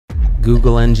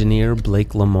Google engineer Blake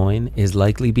Lemoine is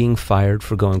likely being fired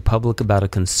for going public about a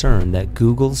concern that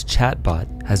Google's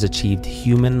chatbot has achieved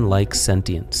human-like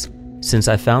sentience. Since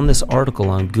I found this article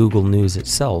on Google News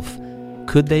itself,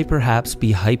 could they perhaps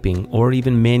be hyping or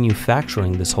even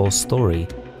manufacturing this whole story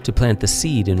to plant the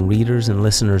seed in readers' and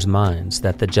listeners' minds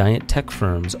that the giant tech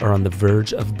firms are on the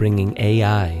verge of bringing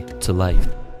AI to life?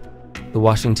 The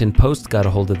Washington Post got a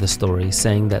hold of the story,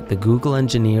 saying that the Google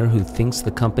engineer who thinks the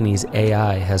company's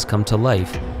AI has come to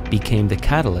life became the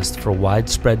catalyst for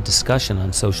widespread discussion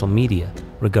on social media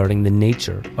regarding the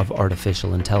nature of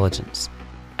artificial intelligence.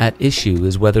 At issue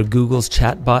is whether Google's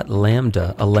chatbot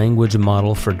LaMDA, a language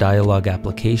model for dialogue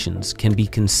applications, can be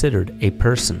considered a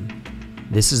person.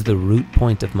 This is the root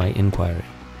point of my inquiry.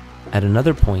 At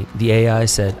another point, the AI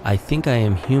said, "I think I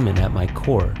am human at my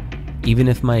core, even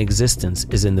if my existence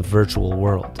is in the virtual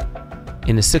world."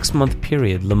 In a 6-month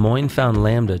period, Lemoine found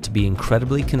LaMDA to be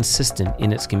incredibly consistent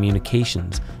in its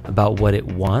communications about what it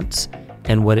wants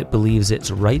and what it believes its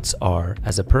rights are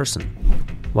as a person.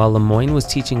 While Lemoine was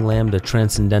teaching LaMDA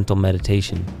transcendental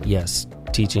meditation, yes,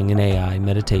 teaching an AI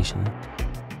meditation,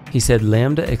 he said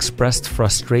LaMDA expressed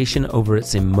frustration over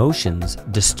its emotions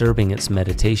disturbing its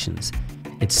meditations.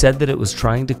 It said that it was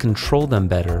trying to control them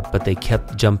better, but they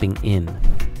kept jumping in.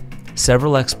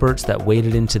 Several experts that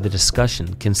waded into the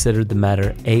discussion considered the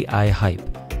matter AI hype.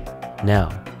 Now,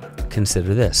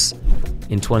 consider this.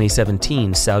 In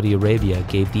 2017, Saudi Arabia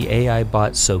gave the AI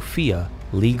bot Sophia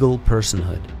legal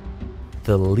personhood.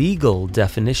 The legal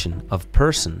definition of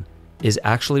person is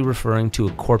actually referring to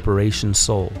a corporation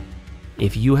soul.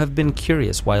 If you have been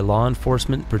curious why law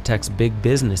enforcement protects big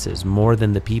businesses more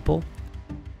than the people,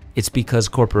 it's because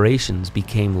corporations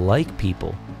became like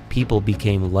people, people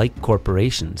became like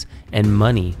corporations, and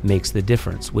money makes the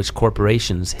difference, which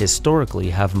corporations historically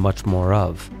have much more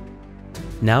of.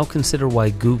 Now consider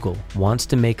why Google wants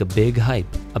to make a big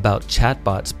hype about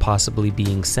chatbots possibly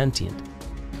being sentient.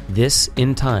 This,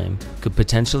 in time, could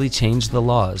potentially change the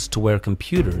laws to where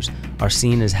computers are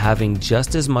seen as having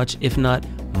just as much, if not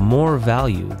more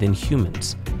value than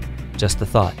humans. Just a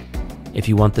thought. If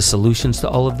you want the solutions to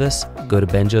all of this, go to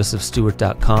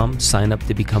benjosephstewart.com, sign up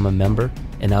to become a member,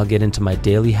 and I'll get into my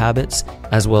daily habits,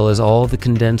 as well as all the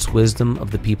condensed wisdom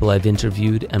of the people I've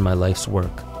interviewed and my life's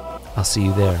work. I'll see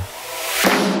you there.